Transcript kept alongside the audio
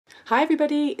Hi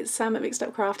everybody, it's Sam at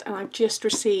Trimcraft and I've just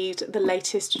received the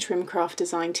latest Trimcraft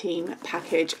design team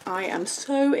package. I am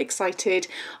so excited.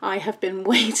 I have been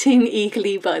waiting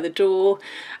eagerly by the door.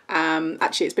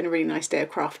 Actually, it's been a really nice day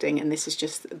of crafting and this is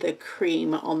just the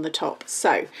cream on the top.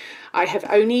 So I have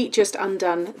only just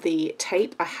undone the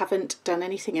tape. I haven't done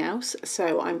anything else,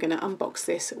 so I'm going to unbox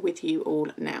this with you all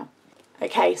now.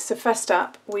 Okay, so first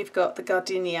up we've got the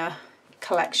Gardenia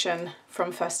collection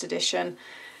from first edition.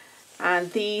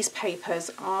 And these papers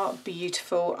are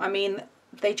beautiful. I mean,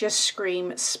 they just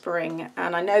scream spring.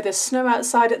 And I know there's snow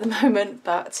outside at the moment,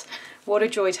 but what a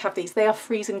joy to have these. They are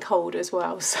freezing cold as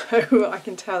well, so I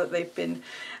can tell that they've been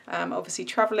obviously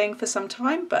travelling for some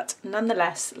time, but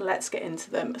nonetheless, let's get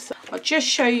into them. So I'll just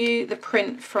show you the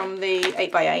print from the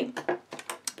 8x8.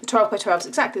 The 12x12 is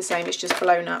exactly the same, it's just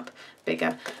blown up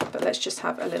bigger, but let's just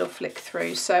have a little flick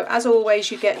through. So as always,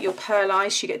 you get your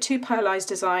pearlized, you get 2 pearlized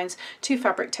designs, 2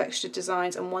 fabric textured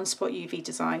designs and 1 spot UV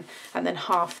design, and then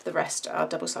half the rest are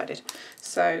double-sided.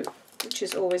 So, which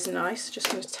is always nice. Just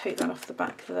going to take that off the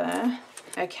back there.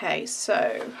 Okay,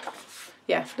 so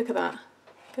yeah, look at that.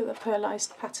 Look at the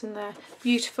pearlized pattern there.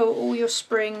 Beautiful, all your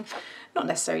spring, not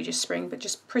necessarily just spring, but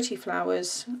just pretty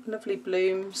flowers, lovely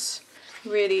blooms.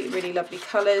 Really, really lovely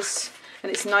colours,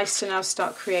 and it's nice to now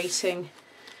start creating,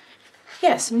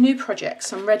 some new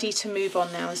projects. I'm ready to move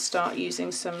on now and start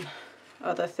using some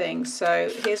other things. So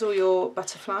here's all your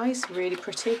butterflies, really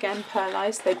pretty, again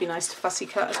pearlized. They'd be nice to fussy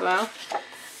cut as well.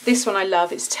 This one I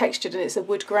love, it's textured and it's a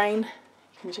wood grain.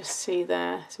 You can just see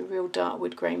there, it's a real dark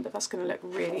wood grain, but that's going to look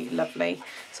really lovely.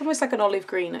 It's almost like an olive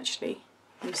green actually,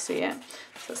 you see it.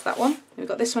 So that's that one. We've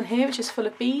got this one here, which is full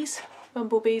of bees,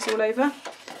 bumblebees all over.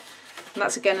 And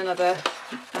that's again another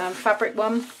fabric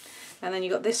one. And then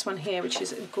you've got this one here, which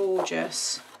is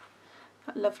gorgeous.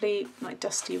 That lovely, like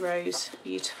dusty rose,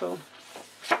 beautiful.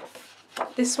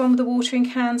 This one with the watering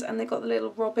cans, and they've got the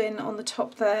little robin on the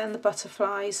top there and the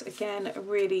butterflies. Again, I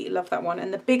really love that one.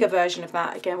 And the bigger version of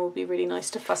that, again, will be really nice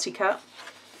to fussy cut.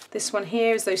 This one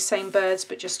here is those same birds,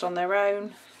 but just on their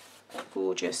own.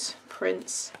 Gorgeous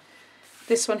prints.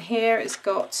 This one here has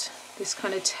got this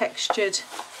kind of textured,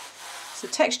 it's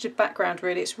a textured background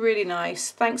really, it's really nice.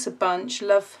 Thanks a bunch,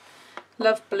 love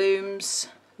blooms,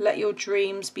 let your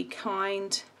dreams be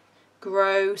kind,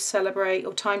 grow, celebrate,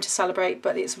 or time to celebrate,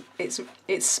 but it's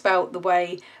spelt the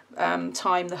way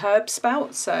time the herb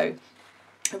spelt, so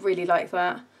I really like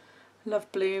that.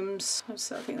 Love blooms,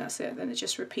 so I think that's it, then it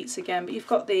just repeats again. But you've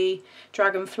got the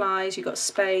dragonflies, you've got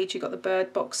spades, you've got the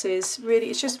bird boxes, really,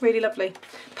 it's just really lovely.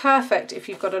 Perfect if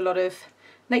you've got a lot of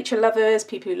nature lovers,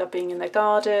 people who love being in their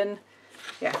garden.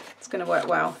 Yeah, it's going to work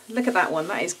well. Look at that one,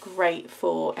 that is great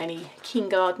for any keen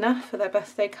gardener for their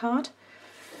birthday card.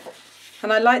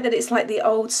 And I like that it's like the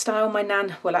old style. My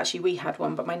nan, well actually we had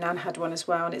one, but my nan had one as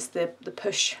well, and it's the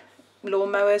push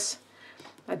lawnmowers.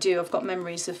 I've got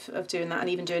memories of doing that and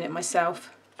even doing it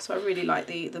myself. So I really like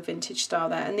the vintage style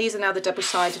there. And these are now the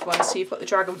double-sided ones, so you've got the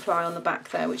dragonfly on the back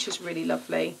there, which is really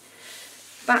lovely.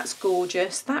 That's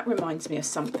gorgeous. That reminds me of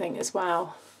something as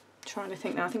well. Trying to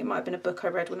think now, I think it might have been a book I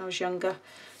read when I was younger,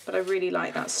 but I really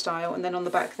like that style. And then on the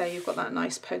back there you've got that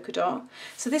nice polka dot.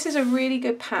 So this is a really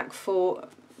good pack for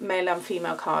male and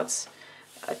female cards.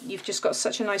 You've just got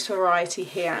such a nice variety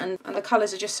here, and the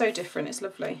colours are just so different, it's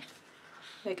lovely.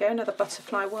 There you go, another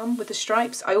butterfly one with the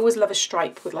stripes. I always love a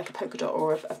stripe with like a polka dot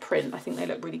or a print. I think they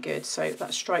look really good, so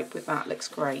that stripe with that looks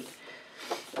great.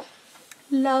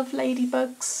 Love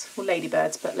ladybugs, well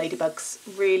ladybirds, but ladybugs,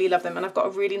 really love them. And I've got a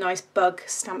really nice bug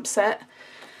stamp set,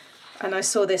 and I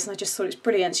saw this and I just thought it's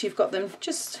brilliant. So you've got them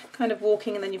just kind of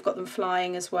walking, and then you've got them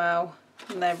flying as well,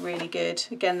 and they're really good.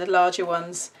 Again, the larger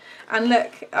ones. And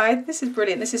look, this is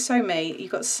brilliant, this is so me.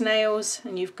 You've got snails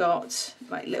and you've got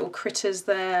like little critters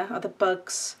there, other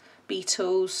bugs,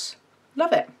 beetles.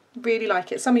 Love it, really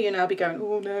like it. Some of you now be going,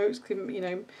 oh no, it's, you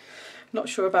know, not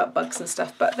sure about bugs and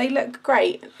stuff, but they look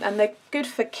great and they're good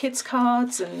for kids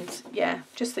cards, and yeah,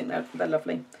 just think they're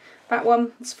lovely. That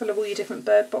one is full of all your different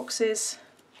bird boxes.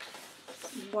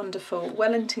 Wonderful.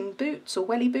 Wellington boots or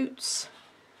welly boots.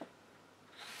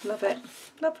 Love it.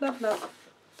 Love, love, love.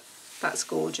 That's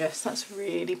gorgeous. That's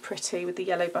really pretty with the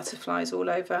yellow butterflies all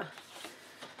over.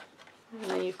 And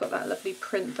then you've got that lovely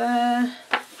print there.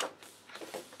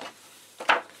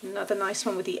 Another nice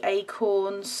one with the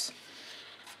acorns.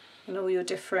 And all your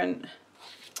different,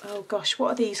 oh gosh,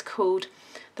 what are these called?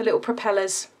 The little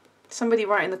propellers. Somebody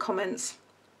write in the comments.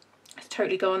 It's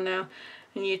totally gone now.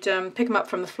 And you'd pick them up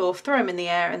from the floor, throw them in the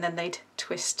air, and then they'd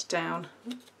twist down.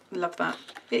 Love that.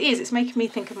 It is, it's making me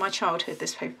think of my childhood,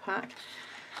 this paper pack,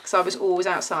 because I was always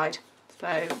outside.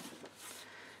 So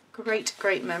great,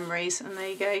 great memories. And there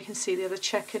you go, you can see the other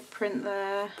checkered print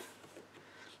there.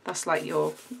 That's like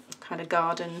your kind of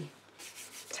garden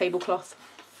tablecloth.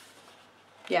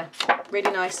 Yeah,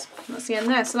 really nice. That's the end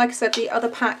there. So like I said, the other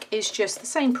pack is just the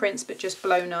same prints but just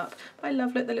blown up. I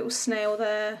love, look, the little snail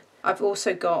there. I've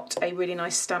also got a really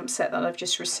nice stamp set that I've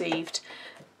just received,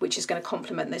 which is going to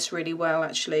complement this really well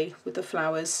actually with the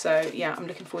flowers. So yeah, I'm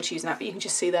looking forward to using that. But you can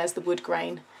just see there's the wood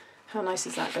grain. How nice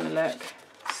is that going to look?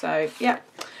 So yeah.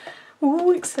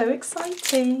 Oh, it's so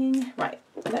exciting. Right,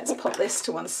 let's pop this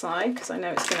to one side because I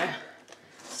know it's going to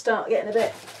start getting a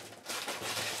bit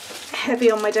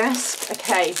heavy on my desk.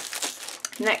 Okay,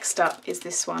 next up is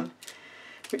this one,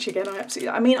 which again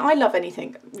I mean I love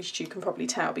anything, which you can probably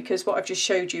tell because what I've just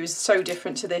showed you is so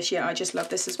different to this. Yeah, I just love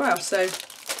this as well. So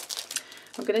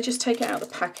I'm going to just take it out of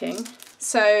the packing.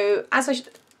 So as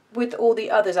with all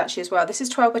the others actually as well, this is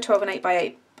 12 by 12 and 8 by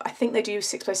 8. I think they do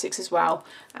 6 by 6 as well,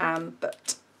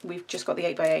 but we've just got the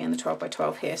 8 by 8 and the 12 by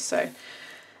 12 here. So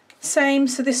same.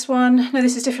 So this one, no,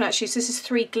 this is different actually. So this is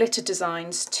 3 glitter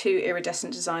designs, 2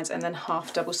 iridescent designs, and then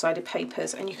half double-sided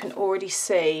papers. And you can already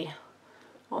see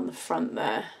on the front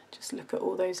there, just look at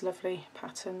all those lovely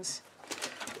patterns.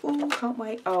 Oh, can't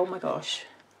wait. Oh my gosh.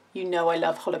 You know I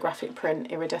love holographic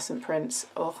print, iridescent prints.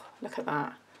 Oh, look at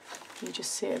that. Can you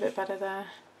just see it a bit better there?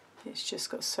 It's just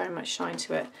got so much shine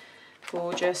to it.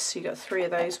 Gorgeous. So you got 3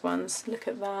 of those ones. Look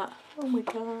at that. Oh my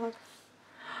god.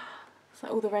 It's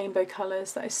like all the rainbow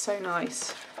colours. That is so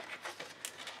nice.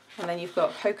 And then you've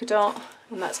got polka dot,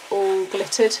 and that's all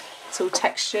glittered. It's all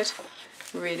textured.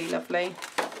 Really lovely.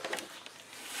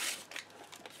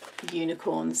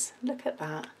 Unicorns. Look at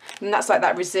that. And that's like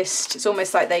that resist. It's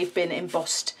almost like they've been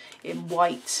embossed in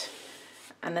white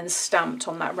and then stamped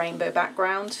on that rainbow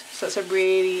background. So it's a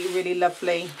really, really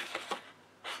lovely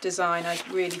design. I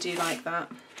really do like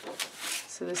that.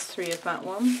 So there's 3 of that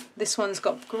one. This one's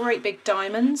got great big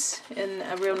diamonds in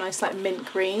a real nice like mint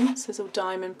green. So there's all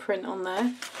diamond print on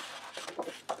there.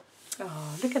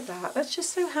 Oh, look at that. That's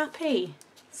just so happy.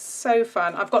 So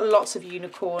fun. I've got lots of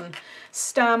unicorn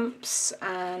stamps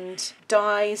and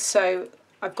dies, so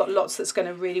I've got lots that's going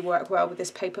to really work well with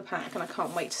this paper pack, and I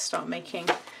can't wait to start making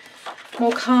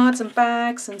more cards and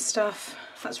bags and stuff.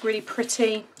 That's really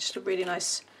pretty. Just a really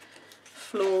nice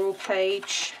floral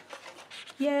page.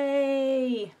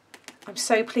 Yay! I'm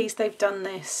so pleased they've done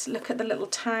this. Look at the little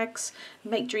tags.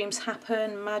 Make dreams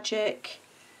happen, magic,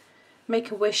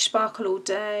 make a wish, sparkle all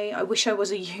day, I wish I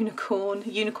was a unicorn,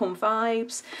 unicorn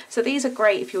vibes. So these are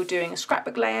great if you're doing a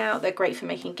scrapbook layout. They're great for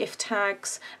making gift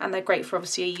tags, and they're great for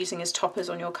obviously using as toppers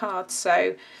on your cards.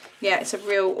 So yeah, it's a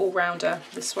real all-rounder,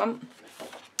 this one.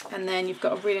 And then you've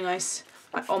got a really nice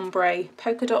like ombre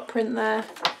polka dot print there.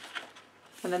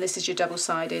 And then this is your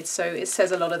double-sided, so it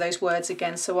says a lot of those words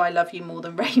again. So I love you more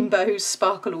than rainbows,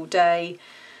 sparkle all day,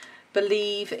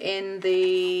 believe in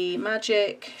the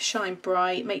magic, shine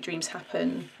bright, make dreams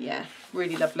happen. Yeah,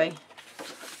 really lovely.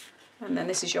 And then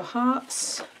this is your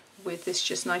hearts with this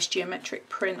just nice geometric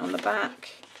print on the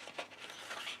back.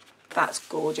 That's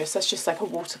gorgeous. That's just like a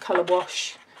watercolour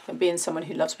wash. And being someone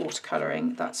who loves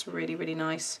watercolouring, that's really, really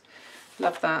nice.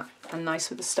 Love that. And nice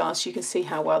with the stars. So you can see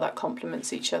how well that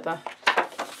complements each other.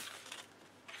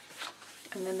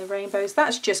 And then the rainbows,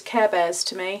 that's just Care Bears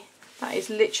to me. That is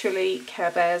literally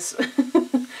Care Bears.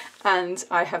 And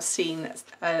I have seen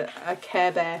a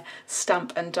Care Bear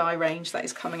stamp and die range that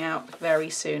is coming out very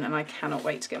soon, and I cannot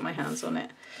wait to get my hands on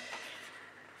it.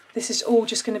 This is all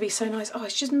just going to be so nice. Oh,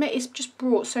 it's just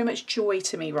brought so much joy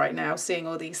to me right now, seeing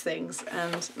all these things.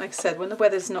 And like I said, when the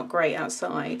weather's not great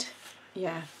outside,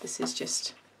 yeah, this is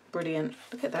just brilliant.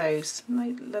 Look at those.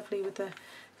 Lovely with the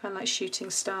kind of like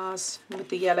shooting stars and with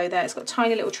the yellow there. It's got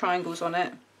tiny little triangles on it.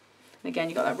 And again,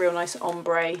 you've got that real nice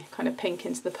ombre kind of pink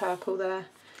into the purple there.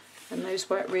 And those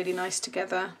work really nice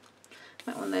together.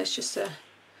 That one there's just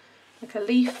like a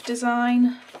leaf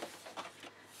design.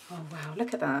 Oh wow,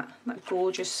 look at that. That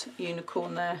gorgeous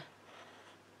unicorn there.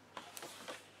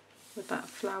 With that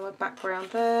flower background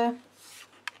there.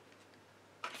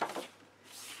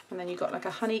 And then you've got like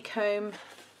a honeycomb.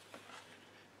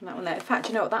 And that one there. In fact,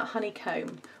 you know what? That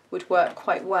honeycomb would work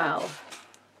quite well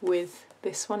with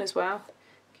this one as well.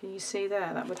 Can you see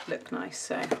there? That would look nice.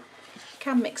 So you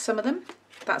can mix some of them.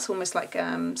 That's almost like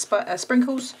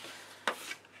sprinkles.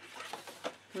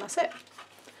 And that's it.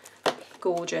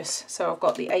 Gorgeous. So I've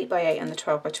got the 8 by 8 and the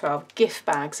 12 by 12. Gift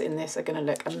bags in this are going to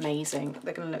look amazing.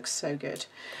 They're going to look so good.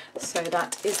 So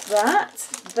that is that.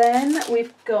 Then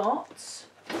we've got...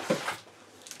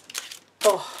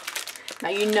 Oh, now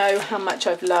you know how much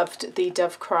I've loved the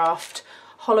Trimcraft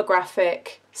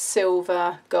holographic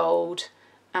silver, gold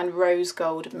and rose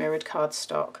gold mirrored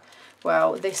cardstock.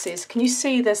 Well, this is, can you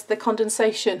see there's the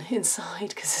condensation inside,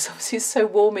 because it's obviously so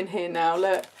warm in here now,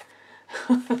 look.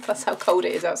 That's how cold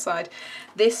it is outside.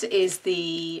 This is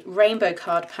the rainbow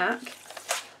card pack,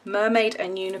 mermaid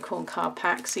and unicorn card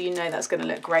pack, so you know that's going to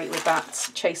look great with that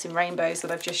chasing rainbows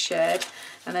that I've just shared.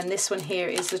 And then this one here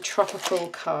is the tropical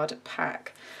card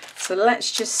pack. So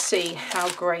let's just see how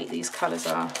great these colours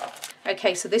are.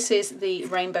 Okay, so this is the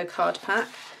rainbow card pack.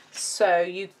 So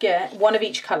you get one of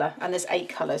each colour, and there's 8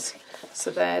 colours.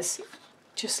 So there's,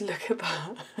 just look at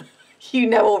that. You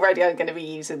know already I'm going to be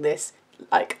using this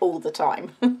like all the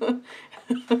time.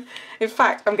 In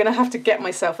fact, I'm going to have to get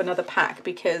myself another pack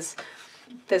because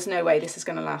there's no way this is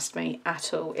going to last me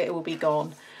at all. It will be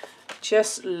gone.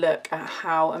 Just look at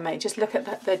how amazing. Just look at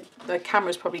that. The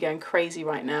camera's probably going crazy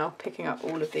right now, picking up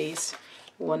all of these.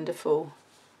 Wonderful.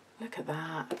 Look at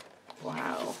that.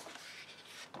 Wow.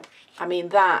 I mean,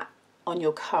 that on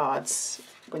your cards,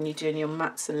 when you're doing your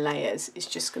mats and layers, is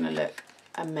just going to look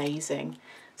amazing.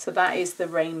 So that is the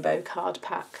rainbow card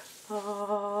pack.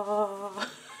 Oh.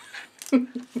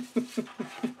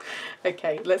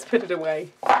 Okay, let's put it away.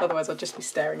 Otherwise I'll just be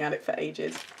staring at it for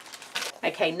ages.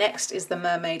 Okay, next is the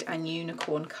mermaid and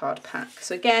unicorn card pack.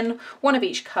 So again, one of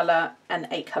each colour and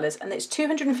 8 colours, and it's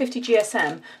 250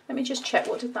 GSM. Let me just check,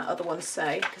 what did that other one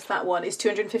say? Because that one is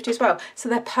 250 as well. So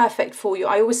they're perfect for you.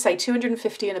 I always say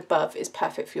 250 and above is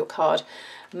perfect for your card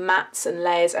mats and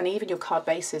layers, and even your card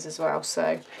bases as well.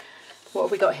 So what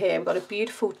have we got here? We've got a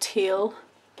beautiful teal,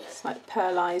 it's like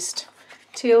pearlised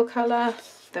teal colour.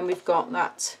 Then we've got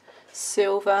that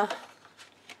silver.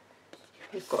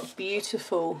 We've got a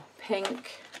beautiful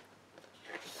pink.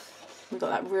 We've got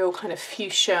that real kind of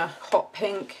fuchsia hot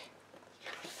pink.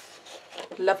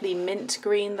 Lovely mint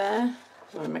green there.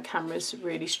 Oh, my camera's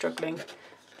really struggling.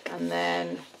 And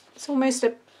then it's almost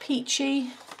a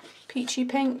peachy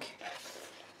pink.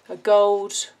 A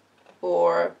gold,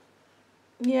 or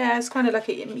yeah, it's kind of like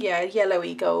a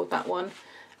yellowy gold, that one.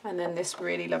 And then this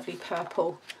really lovely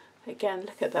purple. Again,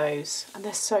 look at those, and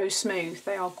they're so smooth.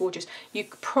 They are gorgeous. You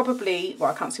probably,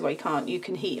 well, I can't see why you can't. You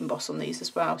can heat emboss on these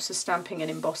as well, so stamping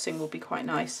and embossing will be quite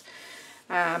nice.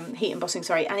 Heat embossing,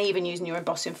 sorry, and even using your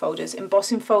embossing folders.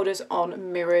 Embossing folders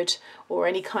on mirrored or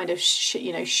any kind of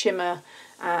shimmer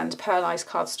and pearlised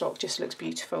cardstock just looks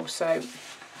beautiful. So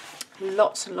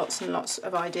lots and lots and lots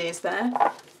of ideas there.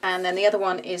 And then the other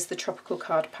one is the tropical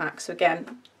card pack. So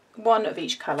again, one of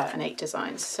each colour and 8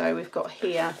 designs. So we've got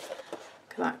here,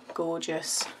 look at that,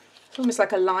 gorgeous. It's almost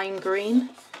like a lime green.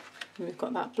 And we've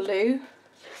got that blue,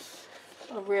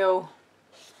 a real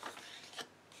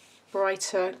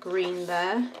brighter green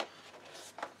there.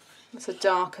 That's a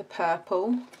darker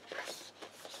purple.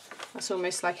 That's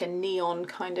almost like a neon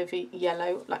kind of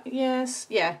yellow, like, yes,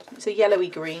 yeah, it's a yellowy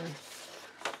green.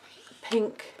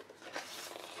 Pink,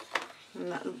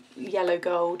 and that yellow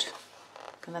gold.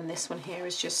 And then this one here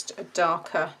is just a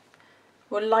darker,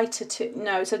 or lighter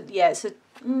no, it's a, yeah, it's a,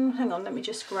 hang on, let me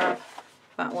just grab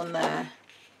that one there.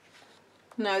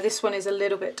 No, this one is a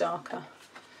little bit darker.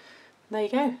 There you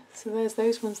go. So there's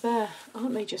those ones there.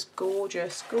 Aren't they just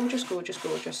gorgeous? Gorgeous, gorgeous,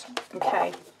 gorgeous.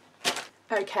 Okay.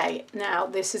 Okay, now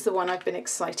this is the one I've been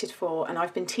excited for, and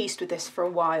I've been teased with this for a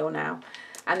while now.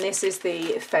 And this is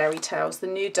the Fairy Tales, the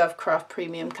new Trimcraft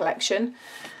Premium Collection.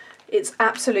 It's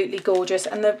absolutely gorgeous,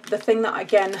 and the thing that,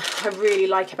 again, I really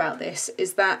like about this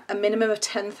is that a minimum of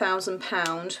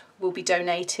 £10,000 will be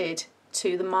donated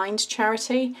to the Mind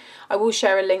charity. I will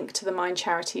share a link to the Mind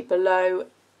charity below.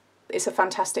 It's a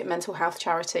fantastic mental health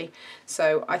charity,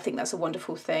 so I think that's a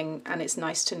wonderful thing, and it's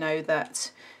nice to know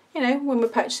that, you know, when we're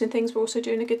purchasing things, we're also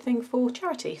doing a good thing for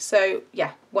charity. So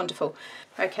yeah, wonderful.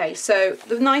 Okay, so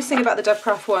the nice thing about the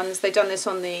Trimcraft ones, they've done this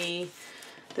on the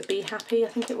Be Happy, I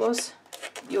think it was.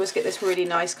 You always get this really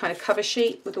nice kind of cover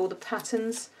sheet with all the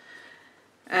patterns,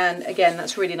 and again,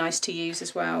 that's really nice to use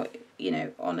as well, you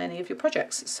know, on any of your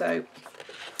projects. So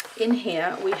in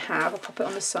here we have, I'll pop it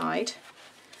on the side.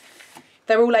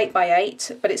 They're all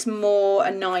 8x8, but it's more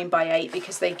a 9x8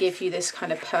 because they give you this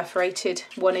kind of perforated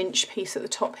 1-inch piece at the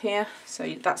top here.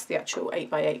 So that's the actual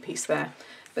 8x8 piece there.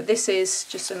 But this is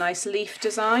just a nice leaf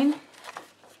design.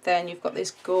 Then you've got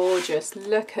this gorgeous,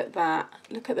 look at that,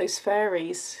 look at those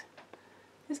fairies.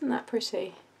 Isn't that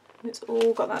pretty? It's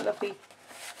all got that lovely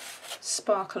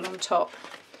sparkle on top.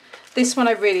 This one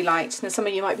I really liked. Now some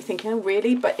of you might be thinking, oh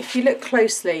really? But if you look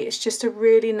closely, it's just a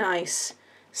really nice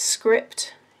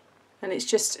script. And it's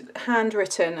just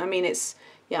handwritten. I mean, it's,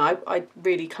 yeah, I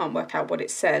really can't work out what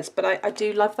it says, but I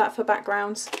do love that for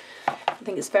backgrounds. I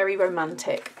think it's very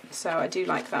romantic, so I do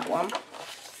like that one.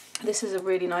 This is a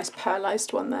really nice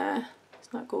pearlised one there.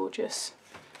 Isn't that gorgeous?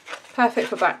 Perfect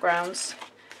for backgrounds.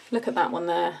 Look at that one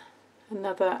there.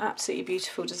 Another absolutely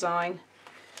beautiful design.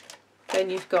 Then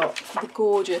you've got the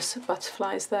gorgeous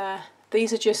butterflies there.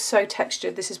 These are just so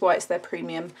textured. This is why it's their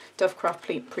premium,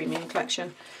 Dovecraft premium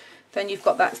collection. Then you've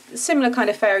got that similar kind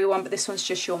of fairy one, but this one's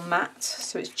just your matte.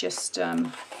 So it's just,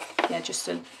 yeah, just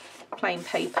a plain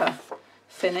paper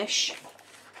finish.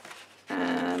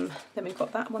 Then we've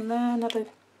got that one there, another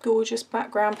gorgeous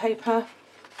background paper.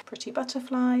 Pretty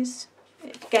butterflies.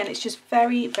 Again, it's just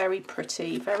very, very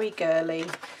pretty, very girly.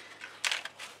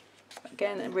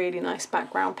 Again, a really nice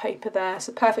background paper there.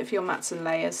 So perfect for your mats and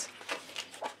layers.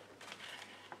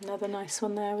 Another nice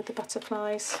one there with the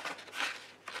butterflies.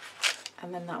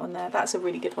 And then that one there. That's a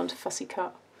really good one to fussy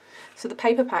cut. So the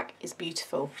paper pack is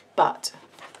beautiful, but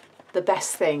the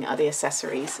best thing are the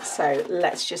accessories. So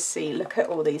let's just see, look at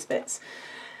all these bits.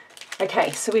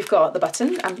 Okay, so we've got the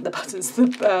button and the buttons,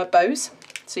 the bows.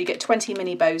 So you get 20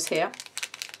 mini bows here.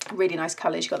 Really nice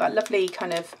colours. You've got that lovely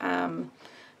kind of,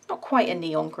 not quite a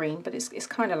neon green, but it's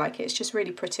kind of like it. It's just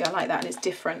really pretty. I like that, and it's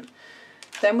different.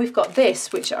 Then we've got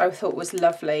this, which I thought was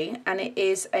lovely, and it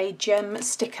is a gem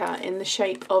sticker in the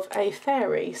shape of a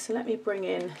fairy. So let me bring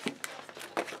in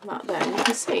that there, and you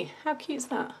can see how cute is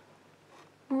that.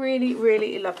 Really,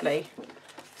 really lovely.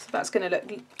 So that's going to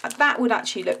look, that would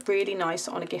actually look really nice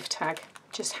on a gift tag,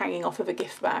 just hanging off of a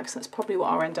gift bag. So that's probably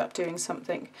what I'll end up doing,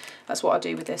 something. That's what I'll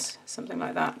do with this, something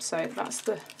like that. So that's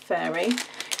the fairy.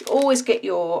 You always get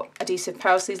your adhesive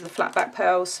pearls. These are the flat back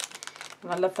pearls.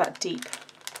 And I love that deep,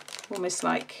 almost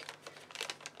like,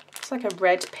 it's like a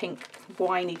red, pink,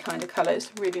 winey kind of colour.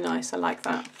 It's really nice. I like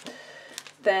that.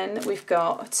 Then we've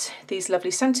got these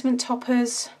lovely sentiment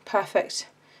toppers. Perfect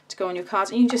to go on your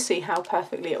cards, and you can just see how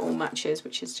perfectly it all matches,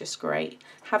 which is just great.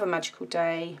 Have a magical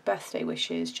day, birthday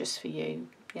wishes just for you.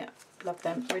 Yeah, love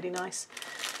them, really nice.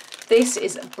 This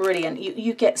is brilliant.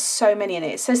 You get so many in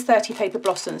it. It says 30 paper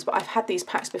blossoms, but I've had these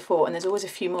packs before, and there's always a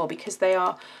few more because they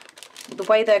are, the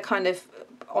way they're kind of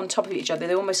on top of each other,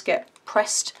 they almost get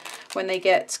pressed when they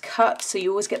get cut, so you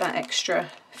always get that extra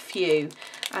few.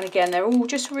 And again, they're all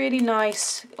just really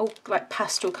nice, all like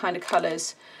pastel kind of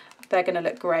colours. They're going to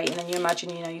look great, and then you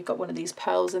imagine, you know, you've got one of these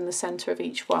pearls in the centre of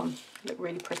each one. Look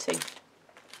really pretty.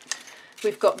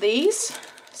 We've got these,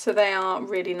 so they are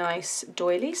really nice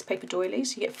doilies, paper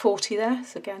doilies. You get 40 there,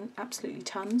 so again, absolutely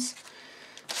tons.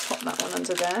 Pop that one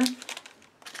under there.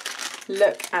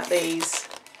 Look at these.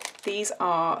 These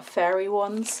are fairy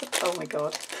ones. Oh my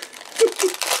god.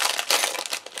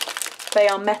 They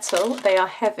are metal, they are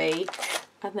heavy,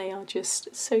 and they are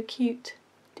just so cute.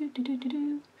 Do, do, do, do,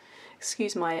 do.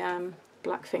 Excuse my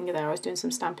black finger there, I was doing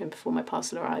some stamping before my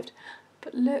parcel arrived.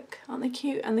 But look, aren't they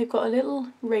cute? And they've got a little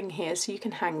ring here so you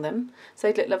can hang them. So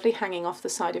they'd look lovely hanging off the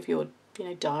side of your, you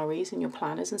know, diaries and your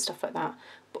planners and stuff like that.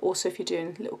 But also if you're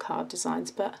doing little card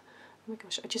designs. But oh my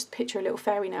gosh, I just picture a little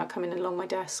fairy now coming along my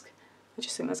desk. I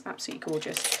just think that's absolutely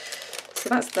gorgeous. So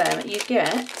that's them. You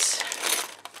get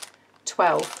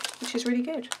 12, which is really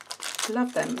good. I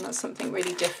love them, and that's something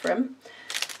really different.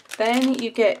 Then you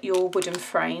get your wooden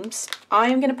frames. I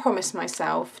am going to promise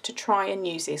myself to try and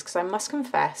use these, because I must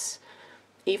confess,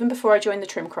 even before I joined the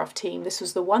Trimcraft team, this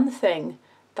was the one thing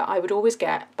that I would always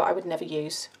get, but I would never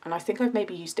use. And I think I've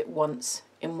maybe used it once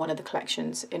in one of the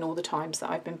collections in all the times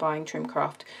that I've been buying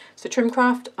Trimcraft. So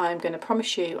Trimcraft, I'm going to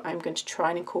promise you, I'm going to try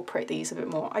and incorporate these a bit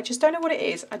more. I just don't know what it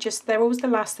is. They're always the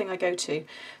last thing I go to.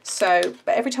 So,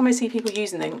 but every time I see people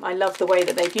using them, I love the way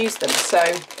that they've used them. So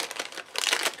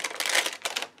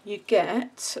you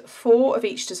get 4 of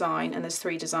each design, and there's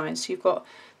 3 designs. So you've got,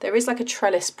 there is like a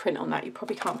trellis print on that. You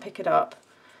probably can't pick it up.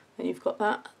 Then you've got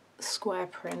that square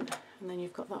print, and then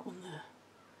you've got that one there.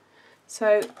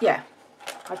 So yeah,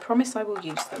 I promise I will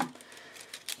use them.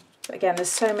 But again, there's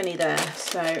so many there.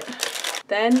 So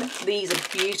then these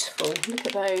are beautiful. Look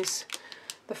at those,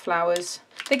 the flowers.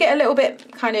 They get a little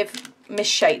bit kind of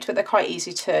misshaped, but they're quite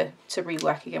easy to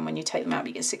rework again when you take them out.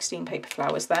 You get 16 paper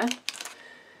flowers there.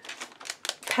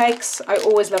 Pegs, I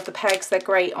always love the pegs. They're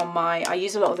great on I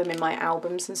use a lot of them in my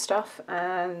albums and stuff,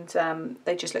 and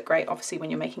they just look great obviously when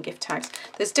you're making gift tags.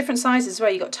 There's different sizes where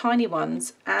you've got tiny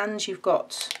ones and you've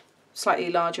got slightly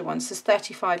larger ones. There's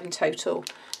 35 in total,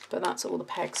 but that's all the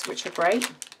pegs, which are great.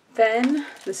 Then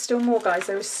there's still more, guys.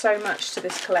 There is so much to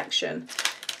this collection.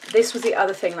 This was the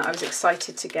other thing that I was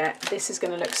excited to get. This is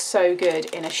going to look so good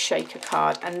in a shaker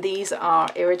card, and these are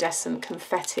iridescent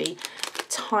confetti,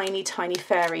 tiny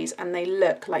fairies, and they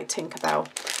look like Tinkerbell.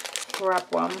 Grab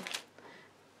one,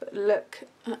 but look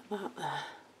at that there.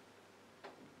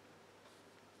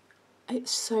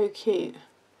 It's so cute.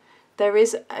 There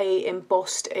is a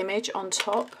embossed image on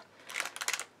top.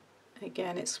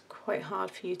 Again, it's quite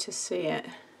hard for you to see it.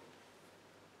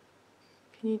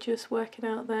 Can you just work it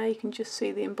out there? You can just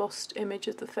see the embossed image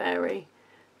of the fairy.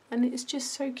 and it's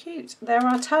just so cute. There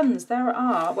are tons, there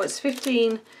are, well, it's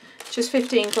 15, just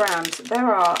 15 grams.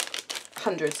 There are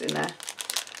hundreds in there.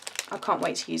 I can't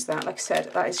wait to use that. Like I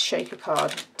said, that is shaker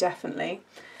card, definitely.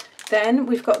 Then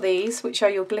we've got these, which are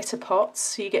your glitter pots.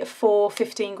 So you get 4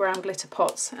 15-gram glitter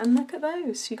pots, and look at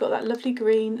those. You've got that lovely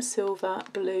green, silver,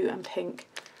 blue and pink.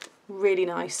 Really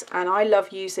nice. And I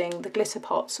love using the glitter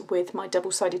pots with my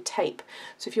double-sided tape.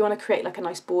 So if you want to create like a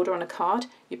nice border on a card,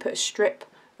 you put a strip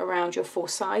around your 4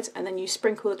 sides and then you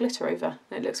sprinkle the glitter over,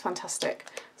 and it looks fantastic.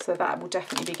 So that will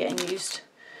definitely be getting used.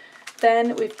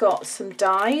 Then we've got some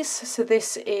dies. So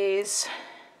this is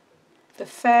the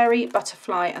fairy,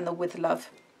 butterfly and the with love.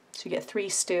 So you get 3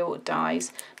 steel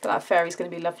dies, but that fairy is going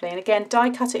to be lovely. And again, die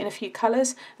cut it in a few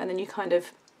colours, and then you kind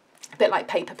of, a bit like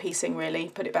paper piecing really,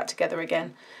 put it back together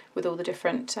again with all the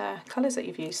different colours that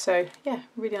you've used. So yeah,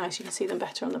 really nice. You can see them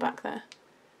better on the back there.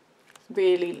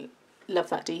 Really love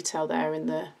that detail there in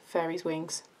the fairy's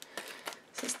wings.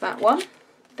 So it's that one.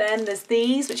 Then there's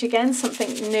these, which again,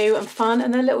 something new and fun,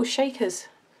 and they're little shakers.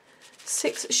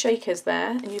 6 shakers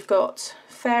there, and you've got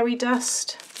fairy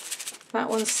dust. That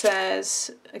one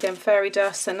says, again, fairy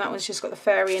dust, and that one's just got the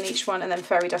fairy in each one, and then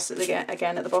fairy dust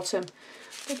again at the bottom.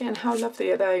 Again, how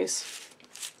lovely are those?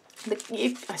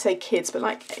 I say kids, but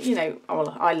like, you know, oh,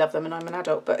 well, I love them and I'm an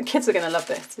adult, but kids are going to love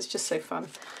this. It's just so fun.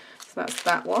 So that's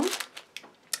that one.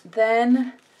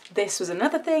 Then this was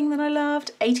another thing that I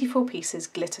loved, 84 pieces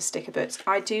glitter sticker books.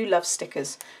 I do love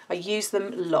stickers. I use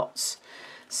them lots.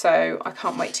 So I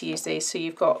can't wait to use these. So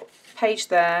you've got a page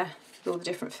there, all the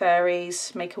different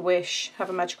fairies, make a wish, have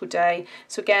a magical day.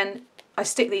 So again, I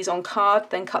stick these on card,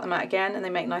 then cut them out again, and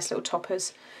they make nice little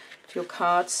toppers for your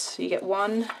cards. So you get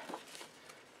 1,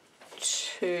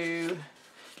 2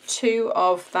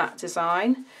 of that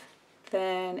design.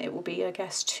 Then it will be, I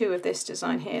guess, 2 of this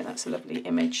design here. That's a lovely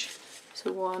image.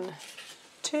 So 1,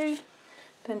 2,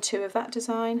 then 2 of that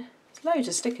design. There's loads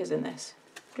of stickers in this.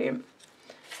 Brilliant.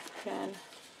 Again,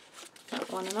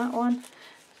 that one and that one.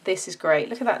 This is great.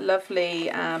 Look at that lovely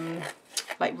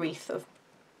like wreath of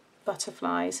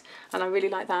butterflies, and I really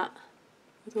like that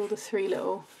with all the 3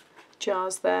 little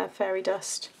jars there, fairy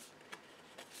dust,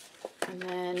 and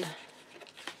then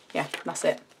yeah, that's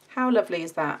it. How lovely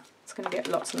is that? It's going to get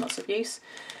lots and lots of use.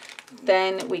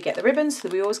 Then we get the ribbons. So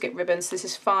we always get ribbons. This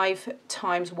is 5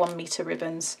 times 1 meter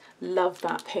ribbons. Love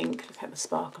that pink. Look at the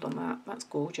sparkle on that. That's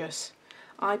gorgeous.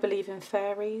 I believe in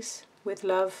fairies with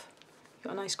love.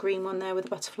 Got a nice green one there with the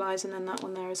butterflies, and then that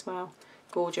one there as well.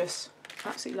 Gorgeous.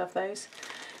 Absolutely love those.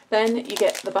 Then you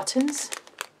get the buttons.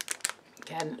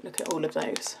 Again, look at all of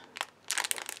those.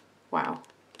 Wow.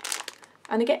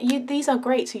 And again, these are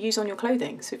great to use on your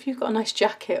clothing. So if you've got a nice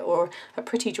jacket or a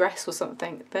pretty dress or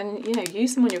something, then you know,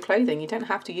 use them on your clothing. You don't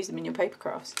have to use them in your paper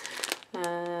crafts.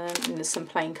 And there's some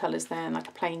plain colours there, like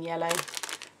a plain yellow.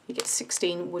 You get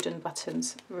 16 wooden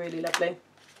buttons. Really lovely.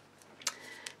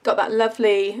 Got that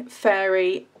lovely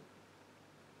fairy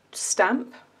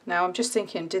stamp. Now I'm just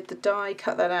thinking, did the die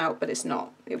cut that out? But it's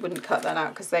not. It wouldn't cut that out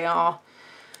because they are,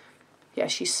 yeah,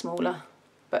 she's smaller.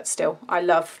 But still,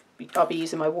 I'll be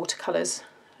using my watercolours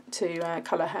to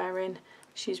colour her in.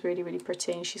 She's really, really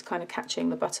pretty, and she's kind of catching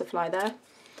the butterfly there.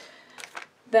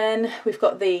 Then we've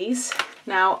got these.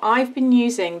 Now I've been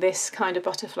using this kind of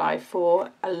butterfly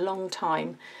for a long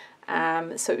time.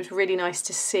 So it was really nice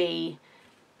to see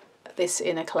this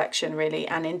in a collection really,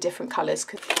 and in different colours.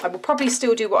 I will probably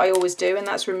still do what I always do, and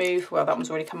that's remove, well, that one's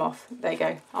already come off. There you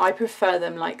go. I prefer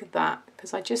them like that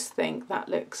because I just think that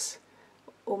looks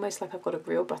almost like I've got a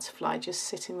real butterfly just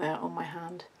sitting there on my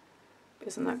hand.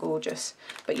 Isn't that gorgeous?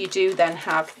 But you do then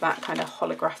have that kind of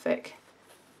holographic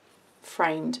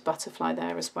framed butterfly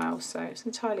there as well, so it's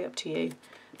entirely up to you,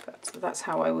 but that's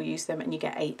how I will use them, and you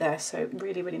get 8 there, so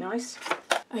really, really nice.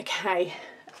 Okay,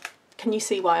 can you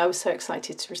see why I was so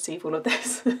excited to receive all of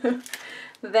this?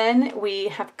 Then we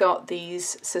have got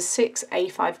these, so 6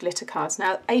 A5 glitter cards.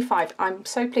 Now A5, I'm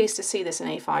so pleased to see this in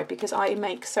A5 because I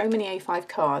make so many A5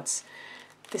 cards.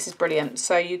 This is brilliant.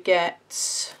 So you get,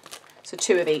 so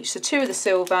 2 of each. So 2 of the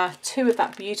silver, 2 of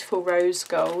that beautiful rose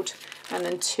gold, and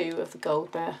then 2 of the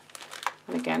gold there.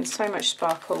 And again, so much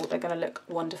sparkle. They're going to look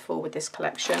wonderful with this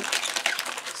collection.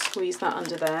 Squeeze that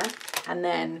under there. And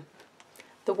then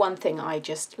the one thing I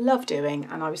just love doing,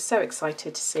 and I was so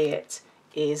excited to see it,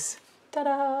 is,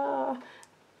 ta-da,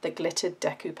 the glittered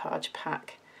decoupage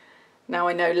pack. Now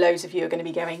I know loads of you are going to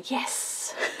be going,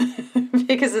 yes,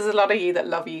 because there's a lot of you that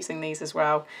love using these as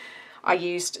well. I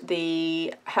used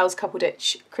the Hell's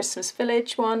Couple-Ditch Christmas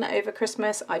Village one over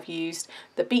Christmas. I've used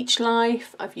the Beach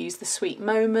Life. I've used the Sweet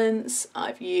Moments.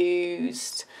 I've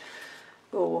used,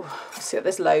 oh, see,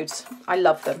 there's loads. I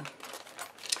love them.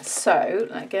 So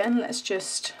again, let's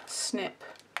just snip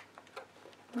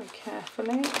very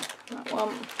carefully that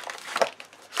one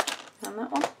and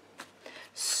that one.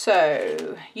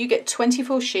 So you get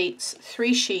 24 sheets,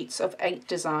 3 sheets of 8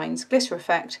 designs, glitter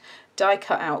effect, die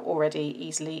cut out already,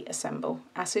 easily assemble,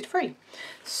 acid free.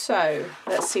 So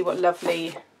let's see what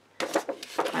lovely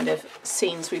kind of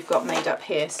scenes we've got made up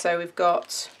here. So we've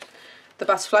got the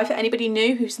butterfly for anybody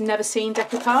new who's never seen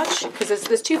decoupage, because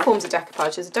there's 2 forms of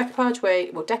decoupage. There's a decoupage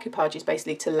where, well, decoupage is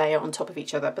basically to layer on top of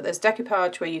each other, but there's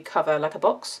decoupage where you cover like a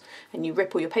box and you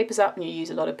rip all your papers up and you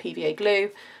use a lot of PVA glue.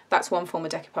 That's one form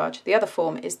of decoupage. The other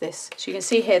form is this. So you can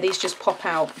see here, these just pop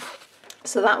out.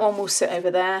 So that one will sit over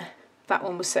there, that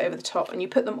one will sit over the top, and you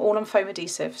put them all on foam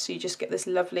adhesive, so you just get this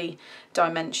lovely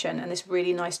dimension and this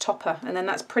really nice topper, and then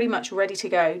that's pretty much ready to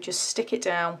go. Just stick it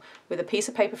down with a piece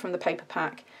of paper from the paper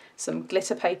pack, some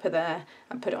glitter paper there,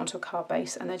 and put it onto a card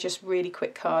base, and they're just really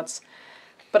quick cards.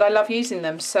 But I love using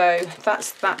them, so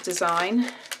that's that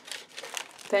design.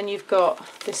 Then you've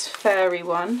got this fairy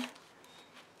one,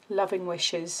 Loving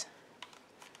Wishes.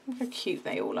 Look how cute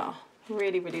they all are.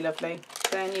 Really, really lovely.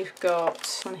 Then you've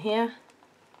got one here.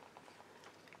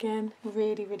 Again,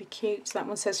 really, really cute. So that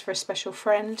one says for a special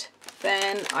friend.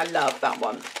 Then I love that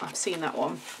one. I've seen that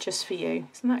one, Just for You.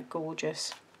 Isn't that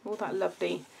gorgeous? All that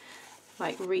lovely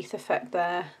like wreath effect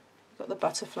there. You've got the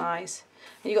butterflies.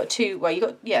 And you've got 2, well, you've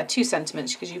got, yeah, 2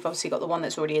 sentiments, because you've obviously got the one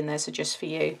that's already in there, so Just for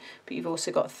You. But you've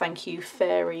also got Thank You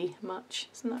very much.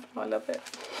 Isn't that, I love it.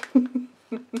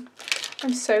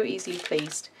 I'm so easily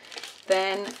pleased.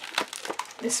 Then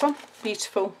this one,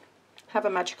 beautiful, Have a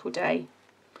Magical Day.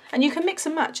 And you can mix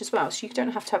and match as well, so you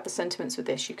don't have to have the sentiments with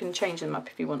this. You can change them up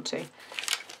if you want to.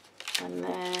 And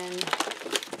then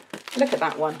look at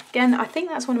that one. Again, I think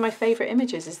that's one of my favourite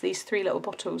images, is these 3 little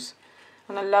bottles.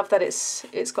 And I love that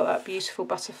it's got that beautiful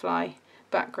butterfly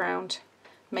background.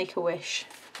 Make a Wish.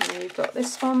 And then we've got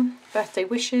this one, Birthday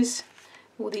Wishes.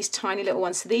 All these tiny little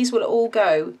ones. So these will all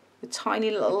go with tiny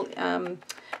little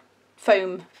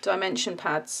foam dimension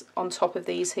pads on top of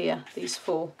these here, these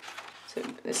 4. So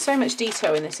there's so much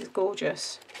detail in this, it's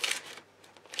gorgeous.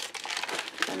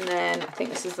 And then I think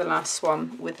this is the last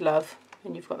one, With Love,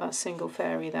 and you've got that single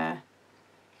fairy there.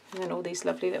 And then all these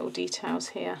lovely little details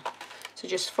here. So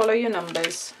just follow your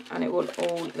numbers and it will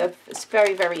all, it's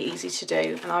very, very easy to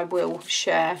do, and I will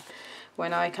share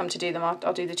when I come to do them.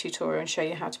 I'll do the tutorial and show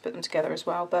you how to put them together as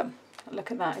well. But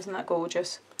look at that, isn't that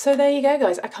gorgeous? So there you go,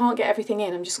 guys. I can't get everything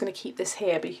in. I'm just going to keep this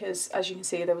here because, as you can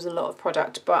see, there was a lot of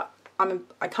product, but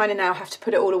I kind of now have to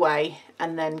put it all away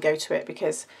and then go to it,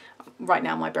 because right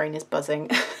now my brain is buzzing.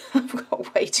 I've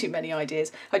got way too many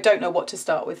ideas. I don't know what to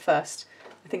start with first.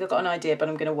 I think I've got an idea, but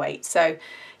I'm going to wait. So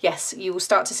yes, you will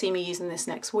start to see me using this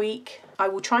next week. I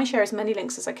will try and share as many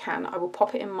links as I can. I will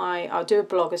pop it in I'll do a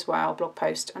blog as well, blog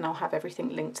post, and I'll have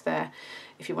everything linked there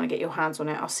if you want to get your hands on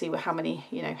it. I'll see how many,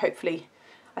 hopefully,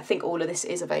 I think all of this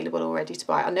is available already to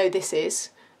buy. I know this is,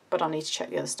 but I'll need to check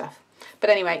the other stuff.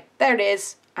 But anyway, there it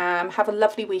is. Have a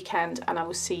lovely weekend, and I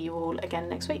will see you all again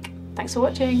next week. Thanks for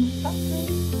watching.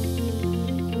 Bye.